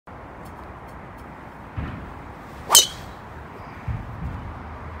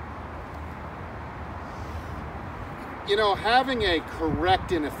You know, having a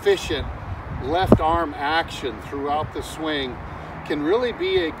correct and efficient left arm action throughout the swing can really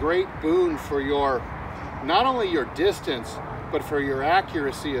be a great boon for your, not only your distance, but for your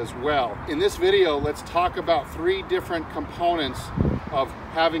accuracy as well. In this video, let's talk about 3 different components of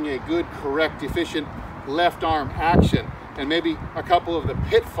having a good, correct, efficient left arm action, and maybe a couple of the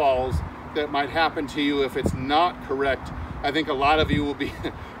pitfalls that might happen to you if it's not correct. I think a lot of you will be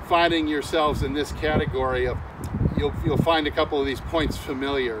finding yourselves in this category of, you'll find a couple of these points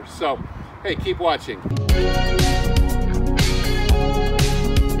familiar. So, hey, keep watching.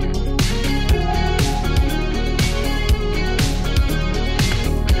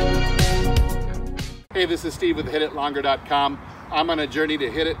 Hey, this is Steve with HitItLonger.com. I'm on a journey to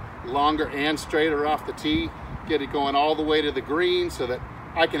hit it longer and straighter off the tee, get it going all the way to the green so that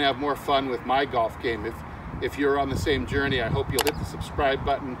I can have more fun with my golf game. If you're on the same journey, I hope you'll hit the subscribe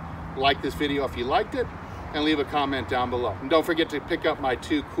button, like this video if you liked it, and leave a comment down below. And don't forget to pick up my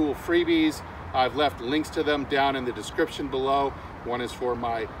 2 cool freebies. I've left links to them down in the description below. One is for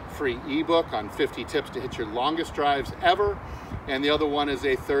my free ebook on 50 tips to hit your longest drives ever. And the other one is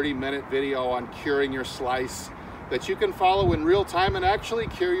a 30-minute video on curing your slice that you can follow in real time and actually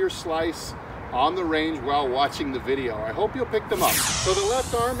cure your slice on the range while watching the video. I hope you'll pick them up. So the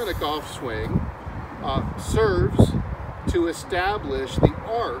left arm in a golf swing serves to establish the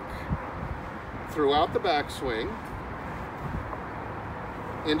arc throughout the backswing,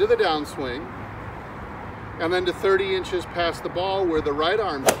 into the downswing, and then to 30 inches past the ball where the right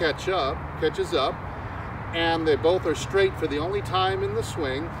arm catches up, and they both are straight for the only time in the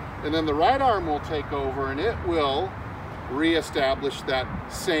swing, and then the right arm will take over and it will reestablish that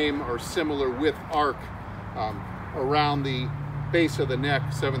same or similar width arc around the base of the neck,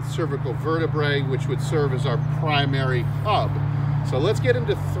 7th cervical vertebrae, which would serve as our primary hub. So let's get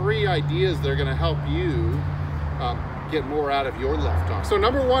into 3 ideas that are going to help you get more out of your left arm. So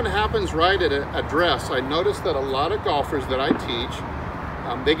number 1 happens right at address. I notice that a lot of golfers that I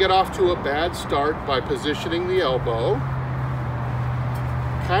teach, they get off to a bad start by positioning the elbow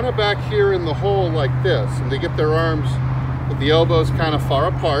kind of back here in the hole like this, and they get their arms with the elbows kind of far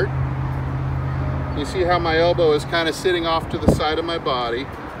apart. You see how my elbow is kind of sitting off to the side of my body.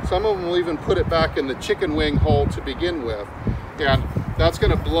 Some of them will even put it back in the chicken wing hole to begin with. And that's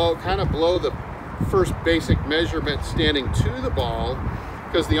going to kind of blow the first basic measurement standing to the ball,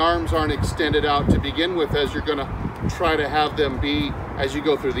 because the arms aren't extended out to begin with as you're going to try to have them be as you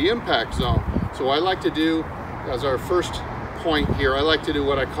go through the impact zone. So I like to do, as our first point here, I like to do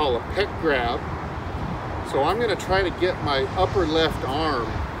what I call a pec grab. So I'm going to try to get my upper left arm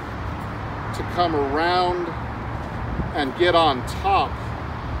to come around and get on top,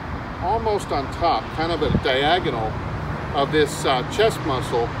 almost on top, kind of a diagonal of this chest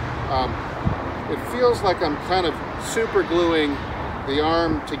muscle. It feels like I'm kind of super gluing the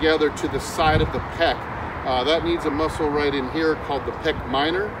arm together to the side of the pec. That needs a muscle right in here called the pec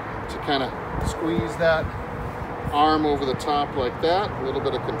minor to kind of squeeze that arm over the top like that. A little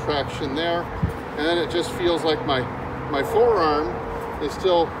bit of contraction there. And then it just feels like my forearm is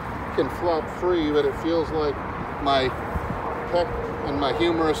still can flop free, but it feels like my pec and my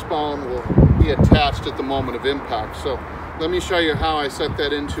humerus bone will be attached at the moment of impact. So let me show you how I set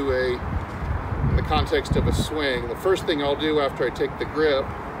that into in the context of a swing. The first thing I'll do after I take the grip,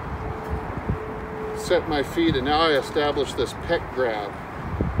 set my feet, and now I establish this pec grab,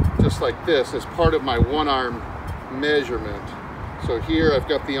 just like this, as part of my 1-arm measurement. So here I've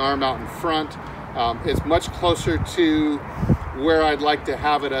got the arm out in front. It's much closer to where I'd like to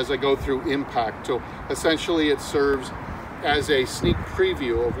have it as I go through impact. So essentially it serves as a sneak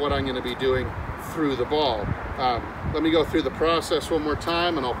preview of what I'm going to be doing through the ball. Let me go through the process one more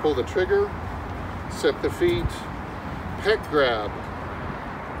time and I'll pull the trigger, set the feet, pec grab,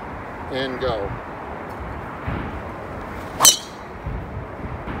 and go.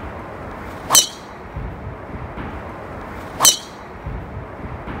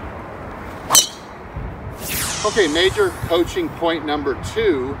 Okay, major coaching point number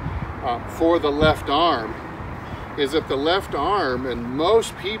 2 for the left arm is that the left arm, and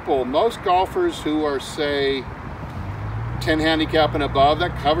most golfers who are, say, 10 handicap and above,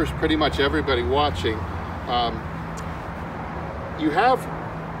 that covers pretty much everybody watching, you have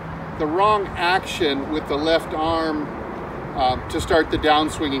the wrong action with the left arm to start the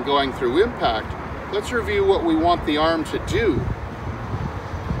downswing and going through impact. Let's review what we want the arm to do.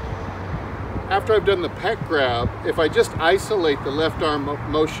 After I've done the pec grab, if I just isolate the left arm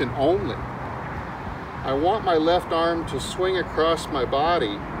motion only, I want my left arm to swing across my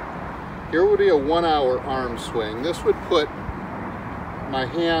body. Here would be a 1-hour arm swing. This would put my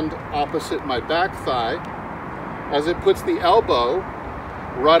hand opposite my back thigh, as it puts the elbow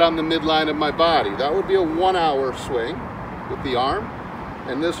right on the midline of my body. That would be a 1 hour swing with the arm,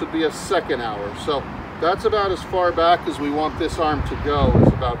 and this would be a 2nd hour. So that's about as far back as we want this arm to go, is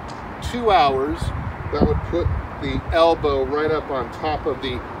about 2 hours. That would put the elbow right up on top of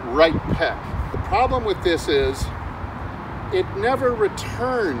the right pec. The problem with this is it never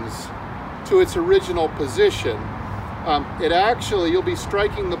returns to its original position. It actually, you'll be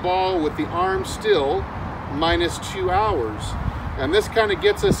striking the ball with the arm still minus 2 hours. And this kind of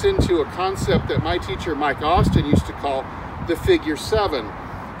gets us into a concept that my teacher Mike Austin used to call the figure 7.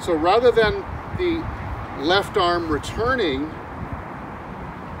 So rather than the left arm returning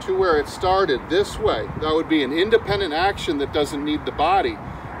to where it started this way, that would be an independent action that doesn't need the body.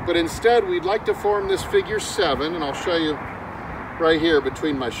 But instead, we'd like to form this figure 7, and I'll show you right here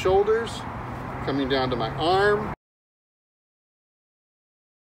between my shoulders, coming down to my arm.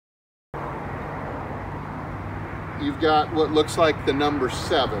 You've got what looks like the number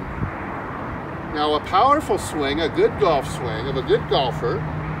 7. Now, a powerful swing, a good golf swing of a good golfer,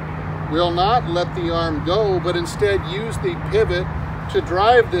 will not let the arm go, but instead use the pivot to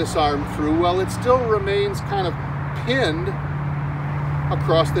drive this arm through while it still remains kind of pinned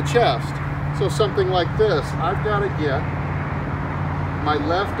across the chest. So something like this, I've got to get my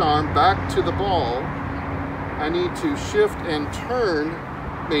left arm back to the ball. I need to shift and turn,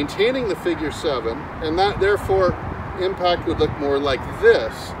 maintaining the figure 7, and that therefore impact would look more like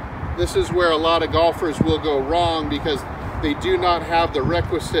this. This is where a lot of golfers will go wrong because they do not have the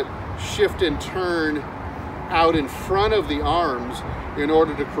requisite shift and turn out in front of the arms in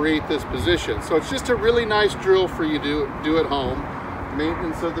order to create this position. So it's just a really nice drill for you to do at home.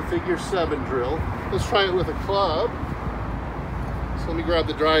 Maintenance of the figure 7 drill. Let's try it with a club. So let me grab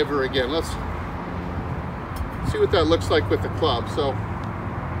the driver again. Let's see what that looks like with the club. So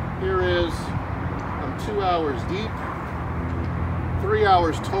here is, I'm 2 hours deep, 3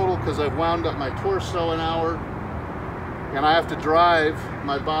 hours total because I've wound up my torso an hour, and I have to drive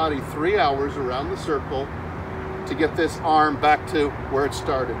my body 3 hours around the circle to get this arm back to where it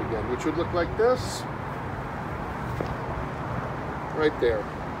started again, which would look like this, right there.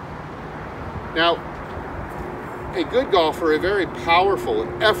 Now, a good golfer, a very powerful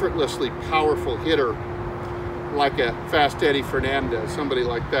and effortlessly powerful hitter, like a Fast Eddie Fernandez, somebody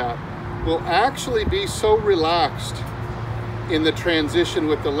like that, will actually be so relaxed in the transition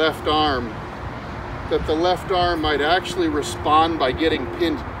with the left arm that the left arm might actually respond by getting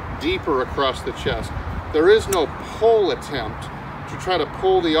pinned deeper across the chest. There is no pull attempt to try to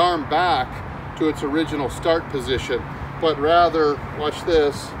pull the arm back to its original start position, but rather, watch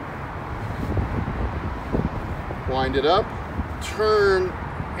this, wind it up, turn,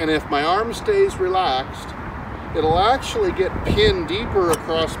 and if my arm stays relaxed, it'll actually get pinned deeper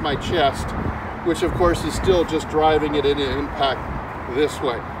across my chest, which of course is still just driving it into impact this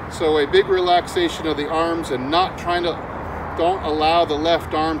way. So a big relaxation of the arms and not trying to, don't allow the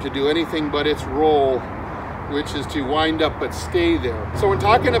left arm to do anything but its role, which is to wind up but stay there. So when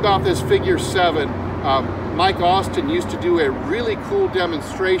talking about this figure 7, Mike Austin used to do a really cool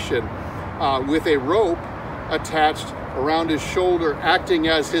demonstration with a rope attached around his shoulder, acting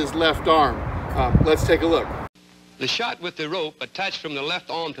as his left arm. Let's take a look. The shot with the rope attached from the left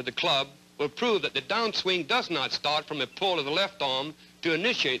arm to the club will prove that the downswing does not start from a pull of the left arm to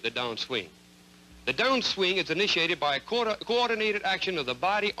initiate the downswing. The downswing is initiated by a coordinated action of the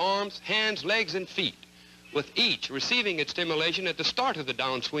body, arms, hands, legs, and feet, with each receiving its stimulation at the start of the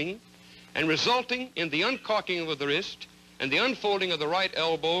downswing and resulting in the uncorking of the wrist and the unfolding of the right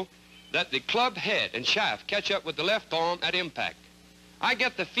elbow, that the club head and shaft catch up with the left arm at impact. I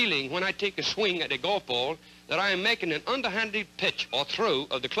get the feeling when I take a swing at a golf ball that I am making an underhanded pitch or throw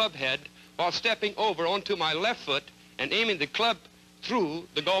of the club head while stepping over onto my left foot and aiming the club through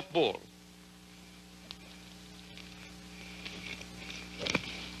the golf ball.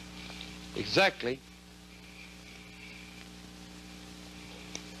 Exactly.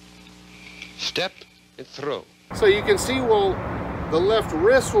 Step and throw. So you can see, well, the left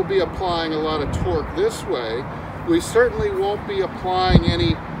wrist will be applying a lot of torque this way. We certainly won't be applying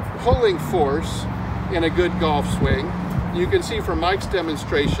any pulling force in a good golf swing. You can see from Mike's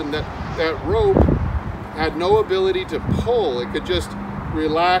demonstration that that rope had no ability to pull. It could just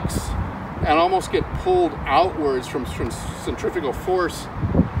relax and almost get pulled outwards from centrifugal force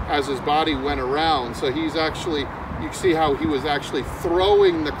as his body went around. So he's actually, you can see how he was actually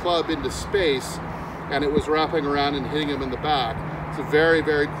throwing the club into space and it was wrapping around and hitting him in the back. It's a very,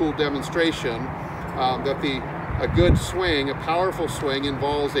 very cool demonstration that a good swing, a powerful swing,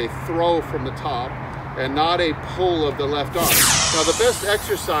 involves a throw from the top and not a pull of the left arm. Now, the best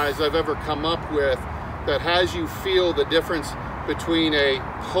exercise I've ever come up with that has you feel the difference between a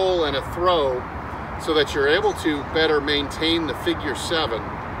pull and a throw so that you're able to better maintain the figure 7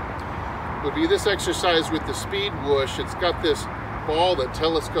 would be this exercise with the speed whoosh. It's got this ball that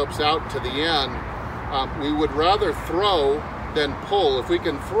telescopes out to the end. We would rather throw than pull. If we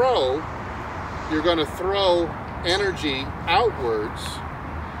can throw, you're going to throw energy outwards,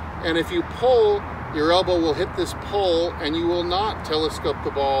 and if you pull, your elbow will hit this pull and you will not telescope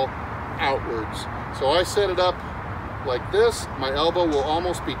the ball outwards. So I set it up like this. My elbow will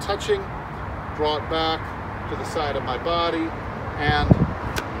almost be touching, draw it back to the side of my body and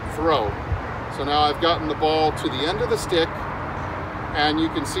throw. So now I've gotten the ball to the end of the stick, and you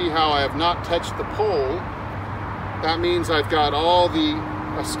can see how I have not touched the pole. That means I've got all the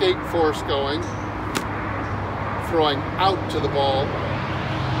escape force going, throwing out to the ball,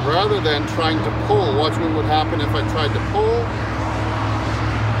 rather than trying to pull. Watch what would happen if I tried to pull.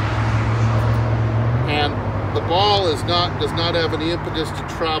 And the ball does not have any impetus to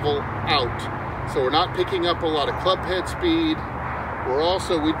travel out. So we're not picking up a lot of club head speed.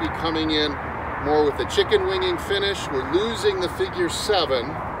 We'd be coming in more with a chicken winging finish. We're losing the figure 7.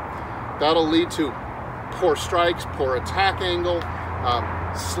 That'll lead to poor strikes, poor attack angle,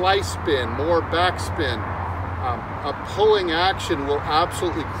 slice spin, more backspin. A pulling action will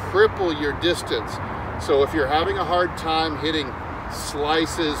absolutely cripple your distance. So if you're having a hard time hitting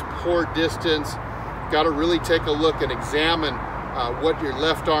slices, poor distance, got to really take a look and examine what your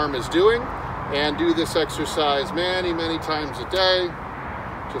left arm is doing, and do this exercise many, many times a day.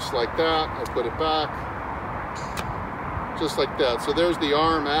 Just like that. I put it back. Just like that. So there's the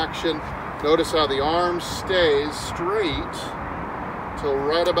arm action. Notice how the arm stays straight till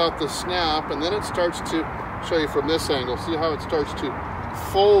right about the snap, and then it starts to show you from this angle. See how it starts to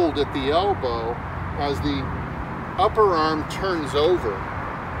fold at the elbow as the upper arm turns over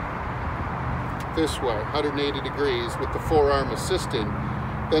this way, 180 degrees with the forearm assisting,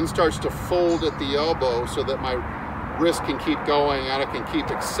 then starts to fold at the elbow so that my wrist can keep going and I can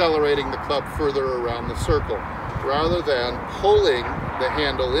keep accelerating the club further around the circle, rather than pulling the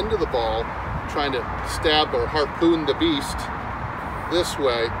handle into the ball, trying to stab or harpoon the beast this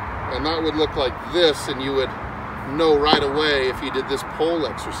way. And that would look like this, and you would know right away if you did this pull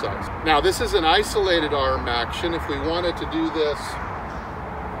exercise. Now this is an isolated arm action. If we wanted to do this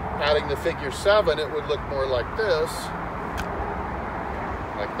adding the figure 7, it would look more like this,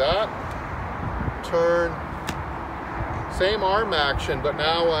 like that. Turn, same arm action, but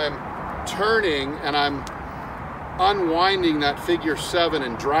now I'm turning and I'm unwinding that figure 7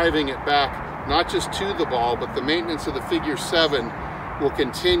 and driving it back, not just to the ball, but the maintenance of the figure 7 will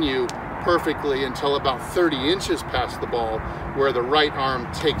continue perfectly until about 30 inches past the ball, where the right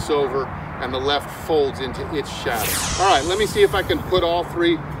arm takes over and the left folds into its shadow. All right, let me see if I can put all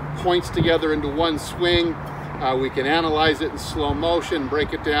 3 points together into one swing. We can analyze it in slow motion,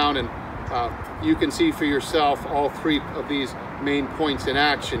 break it down, and you can see for yourself all 3 of these main points in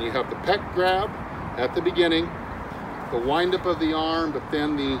action. You have the pec grab at the beginning, the windup of the arm, but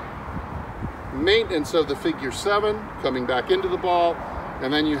then the maintenance of the figure 7 coming back into the ball,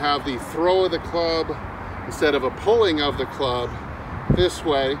 and then you have the throw of the club instead of a pulling of the club this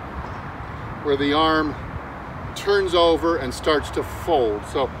way, where the arm turns over and starts to fold.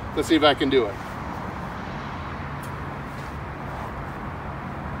 So let's see if I can do it.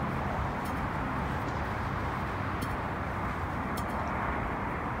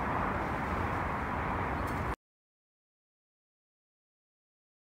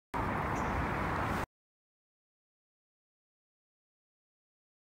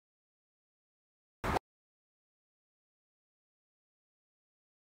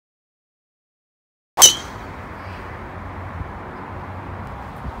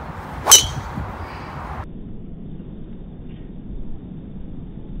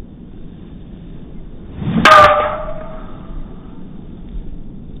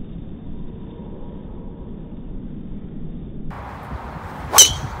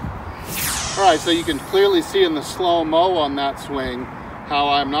 All right, so you can clearly see in the slow-mo on that swing how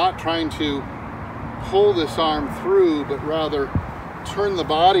I'm not trying to pull this arm through, but rather turn the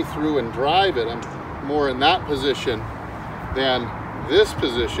body through and drive it. I'm more in that position than this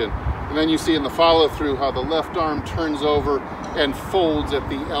position. And then you see in the follow-through how the left arm turns over and folds at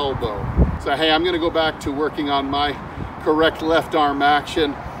the elbow. So hey, I'm gonna go back to working on my correct left arm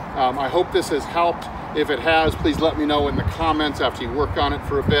action. I hope this has helped. If it has, please let me know in the comments after you work on it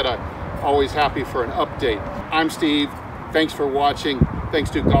for a bit. I'm always happy for an update. I'm Steve. Thanks for watching. Thanks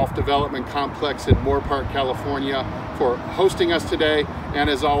to Golf Development Complex in Moorpark, California for hosting us today.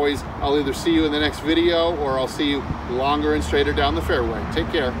 And as always, I'll either see you in the next video or I'll see you longer and straighter down the fairway. Take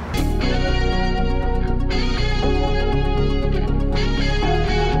care.